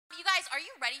are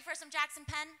you ready for some Jackson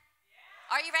Penn?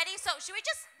 Yeah. Are you ready? So let's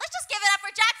just give it up for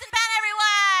Jackson Penn,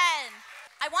 everyone!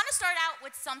 I want to start out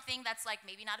with something that's like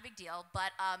maybe not a big deal,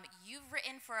 but you've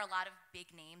written for a lot of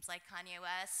big names like Kanye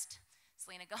West,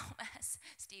 Selena Gomez,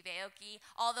 Steve Aoki,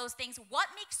 all those things. What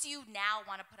makes you now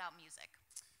want to put out music?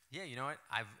 Yeah, you know what?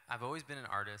 I've always been an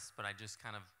artist, but I just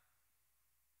kind of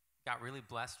got really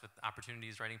blessed with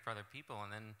opportunities writing for other people,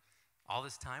 and then all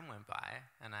this time went by,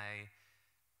 and I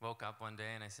woke up one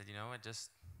day and I said, you know, I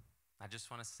just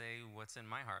want to say what's in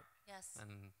my heart. Yes.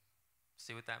 And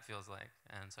see what that feels like.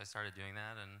 And so I started doing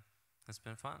that, and it's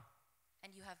been fun.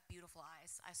 And you have beautiful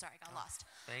eyes. Sorry, I got lost.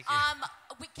 Thank you.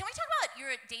 Can we talk about your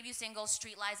debut single,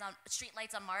 Streetlights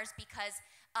on Mars? Because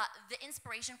the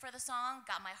inspiration for the song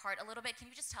got my heart a little bit. Can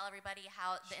you just tell everybody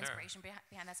how the inspiration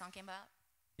behind that song came about?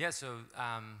 Yeah, so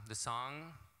the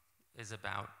song is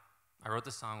about, I wrote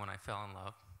the song when I fell in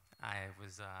love. I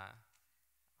was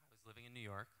living in New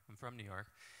York. I'm from New York.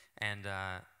 And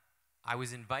I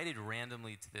was invited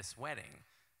randomly to this wedding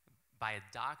by a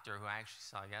doctor who I actually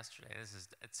saw yesterday.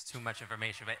 It's too much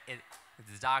information, but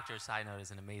the doctor, side note,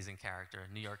 is an amazing character,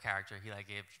 New York character. He like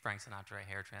gave Frank Sinatra a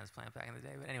hair transplant back in the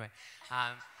day. But anyway,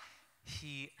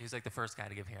 he was like the first guy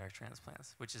to give hair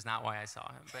transplants, which is not why I saw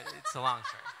him, but it's a long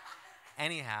story.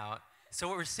 Anyhow, so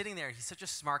we're sitting there. He's such a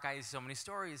smart guy. He has so many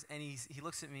stories, and he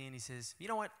looks at me and he says, "You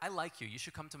know what? I like you. You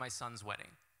should come to my son's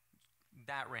wedding."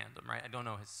 That random, right? I don't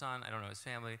know his son. I don't know his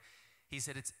family. He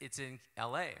said, it's in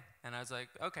L.A. And I was like,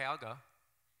 okay, I'll go.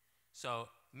 So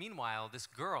meanwhile, this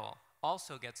girl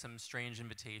also gets some strange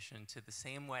invitation to the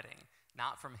same wedding,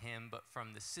 not from him, but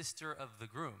from the sister of the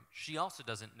groom. She also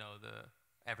doesn't know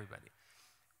everybody.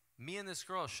 Me and this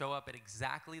girl show up at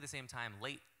exactly the same time,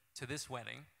 late to this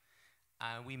wedding.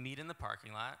 We meet in the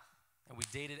parking lot, and we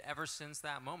dated ever since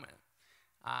that moment.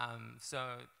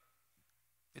 So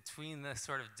between the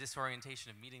sort of disorientation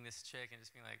of meeting this chick and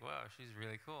just being like, whoa, she's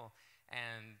really cool,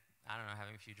 and I don't know,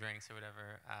 having a few drinks or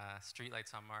whatever,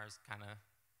 Streetlights on Mars kind of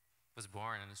was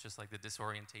born, and it's just like the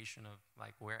disorientation of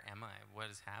like, where am I? What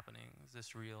is happening? Is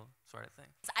this real sort of thing?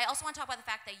 I also want to talk about the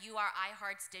fact that you are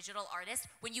iHeart's digital artist.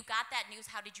 When you got that news,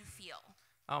 how did you feel?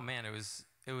 Oh man, it was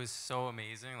so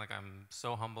amazing. Like, I'm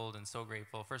so humbled and so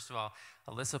grateful. First of all,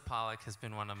 Alyssa Pollock has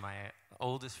been one of my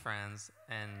oldest friends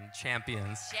and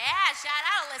champions. Yeah, shout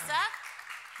out, Alyssa.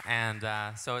 And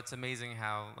so it's amazing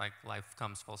how like life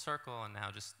comes full circle, and now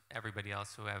just everybody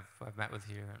else who I've met with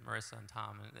here, and Marissa and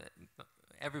Tom, and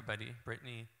everybody,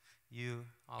 Brittany, you,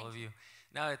 all of you.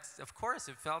 No, of course,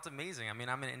 it felt amazing. I mean,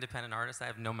 I'm an independent artist. I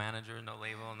have no manager, no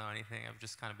label, no anything. I've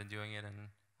just kind of been doing it, and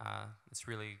it's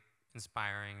really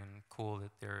inspiring and cool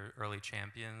that they're early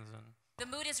champions. And the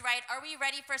mood is right. Are we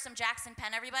ready for some Jackson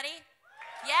Penn, everybody?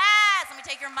 Yes! Let me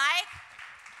take your mic.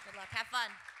 Good luck. Have fun.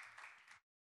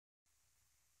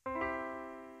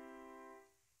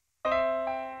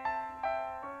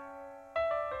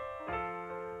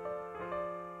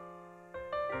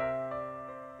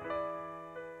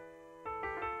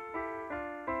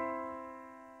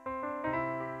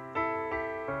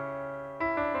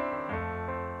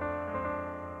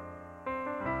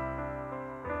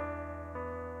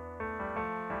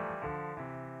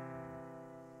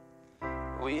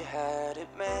 We had it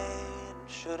made,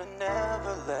 should've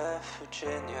never left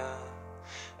Virginia.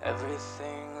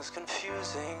 Everything's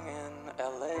confusing in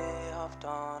LA. Hopped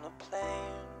on a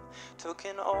plane, took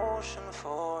an ocean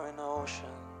for an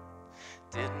ocean.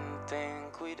 Didn't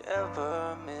think we'd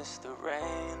ever miss the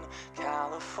rain.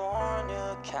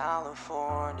 California,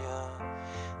 California,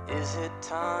 is it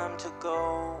time to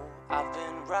go? I've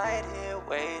been right here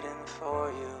waiting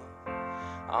for you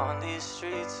on these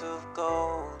streets of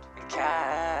gold.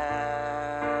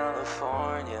 California,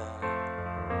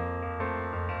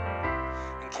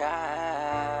 in California,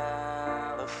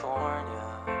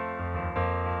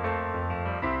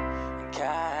 in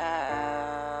California.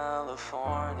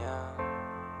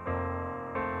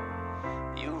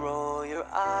 You roll your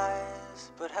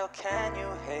eyes, but how can you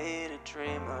hate a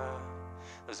dreamer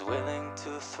who's willing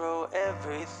to throw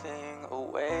everything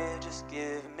away? Just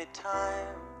give me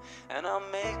time, and I'll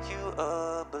make you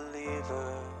a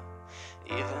believer,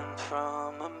 even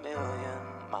from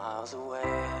 1,000,000 miles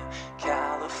away.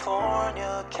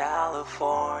 California,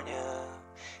 California,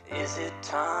 is it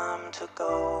time to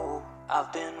go?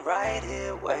 I've been right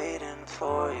here waiting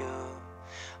for you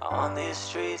on these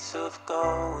streets of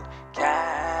gold.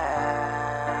 California,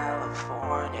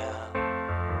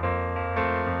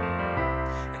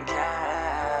 in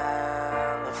California,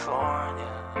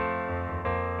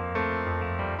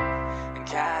 in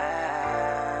California.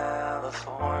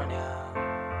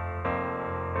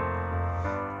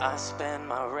 I spend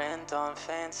my rent on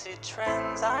fancy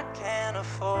trends. I can't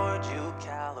afford you,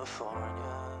 California.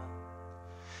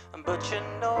 But you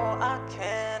know I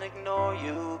can't ignore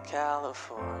you,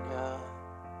 California.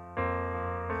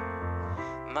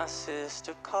 My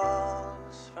sister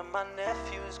calls from my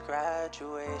nephew's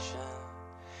graduation.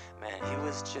 Man, he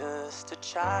was just a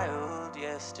child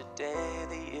yesterday.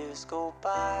 The years go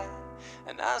by,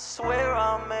 and I swear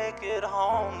I'll make it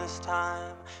home this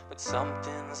time, but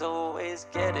something's always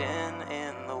getting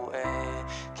in the way.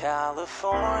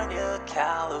 California,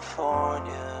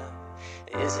 California,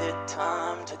 is it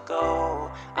time to go?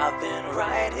 I've been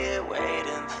right here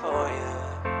waiting for you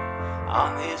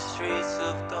on these streets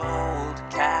of gold.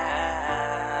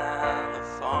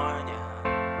 California,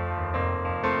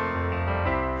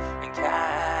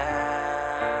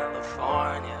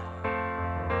 California,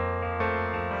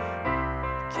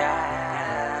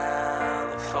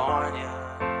 California,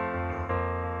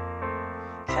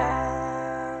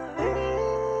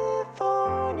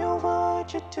 California,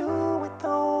 what'd you do with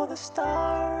all the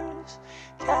stars?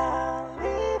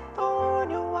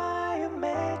 California, why you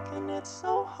making it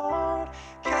so hard?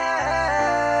 California,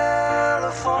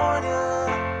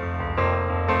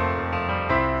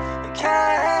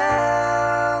 California,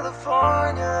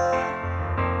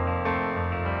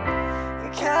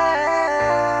 California.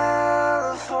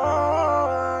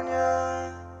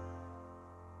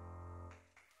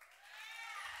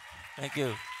 Thank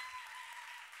you.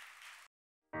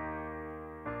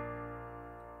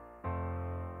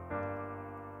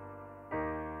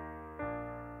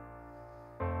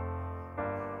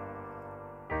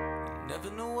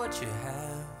 Never know what you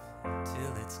have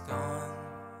till it's gone.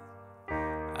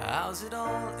 How's it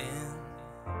all in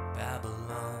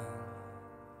Babylon?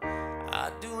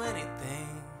 I'd do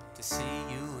anything to see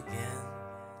you again.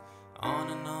 On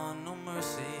and on, no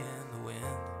mercy in the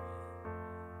wind.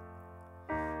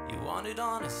 You wanted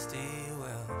honesty,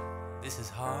 well, this is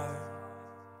hard.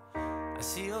 I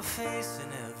see your face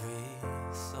in every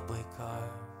subway car,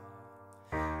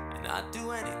 and I'd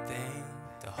do anything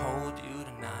to hold you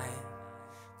tonight,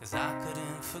 'cause I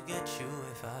couldn't forget you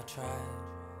if I tried.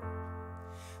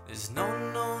 There's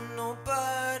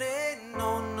nobody,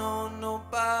 nobody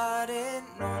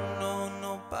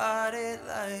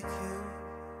like you.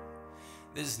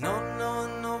 There's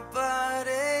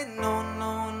nobody,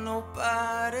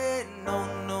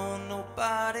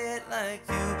 nobody like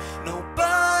you.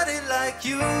 Nobody like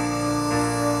you.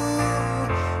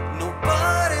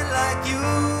 Nobody like you.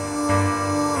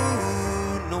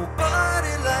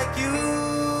 Nobody like you.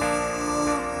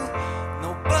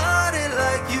 Nobody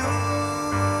like you.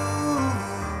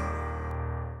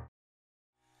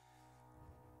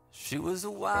 She was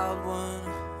a wild one,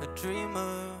 a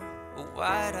dreamer, a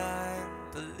wide-eyed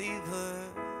believer,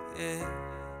 yeah.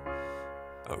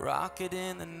 A rocket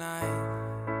in the night.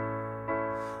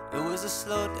 It was a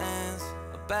slow dance,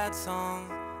 a bad song.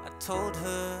 I told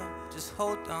her, just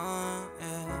hold on,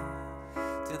 yeah,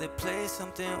 till they play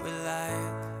something we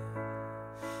like.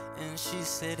 And she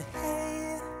said,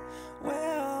 hey,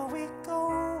 where are we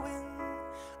going?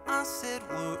 I said,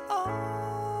 we're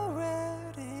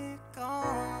already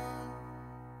gone.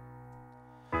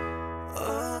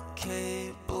 A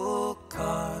cable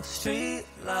car,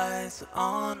 streetlights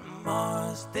on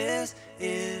Mars. This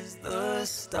is the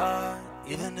start.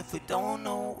 Even if we don't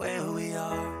know where we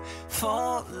are,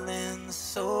 falling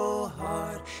so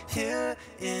hard here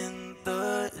in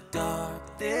the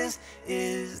dark. This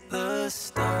is the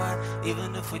start.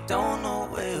 Even if we don't know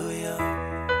where we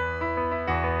are.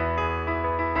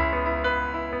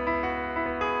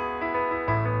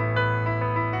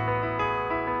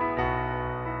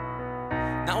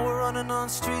 Now we're running on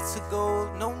streets of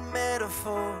gold, no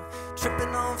metaphor,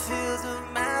 tripping on fields of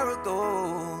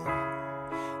marigold.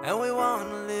 And we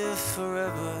wanna live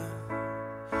forever,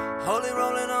 holy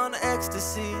rolling on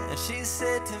ecstasy. And she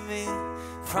said to me,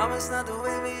 promise not to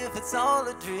wake me if it's all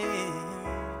a dream.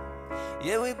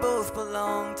 Yeah, we both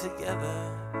belong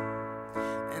together.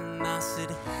 And I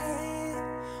said, hey,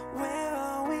 where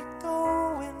are we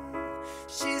going?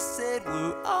 She said,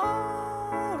 we're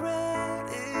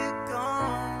already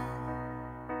gone.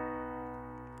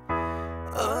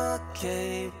 A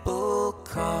cable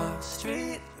car,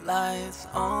 streetlights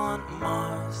on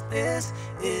Mars. This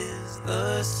is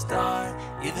the start.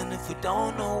 Even if we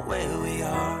don't know where we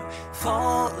are,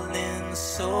 falling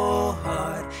so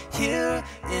hard here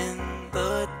in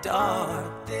the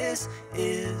dark. This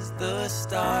is the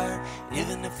start.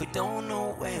 Even if we don't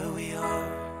know where we are.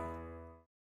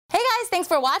 Hey guys, thanks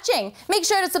for watching. Make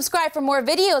sure to subscribe for more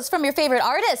videos from your favorite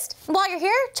artist. And while you're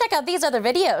here, check out these other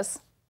videos.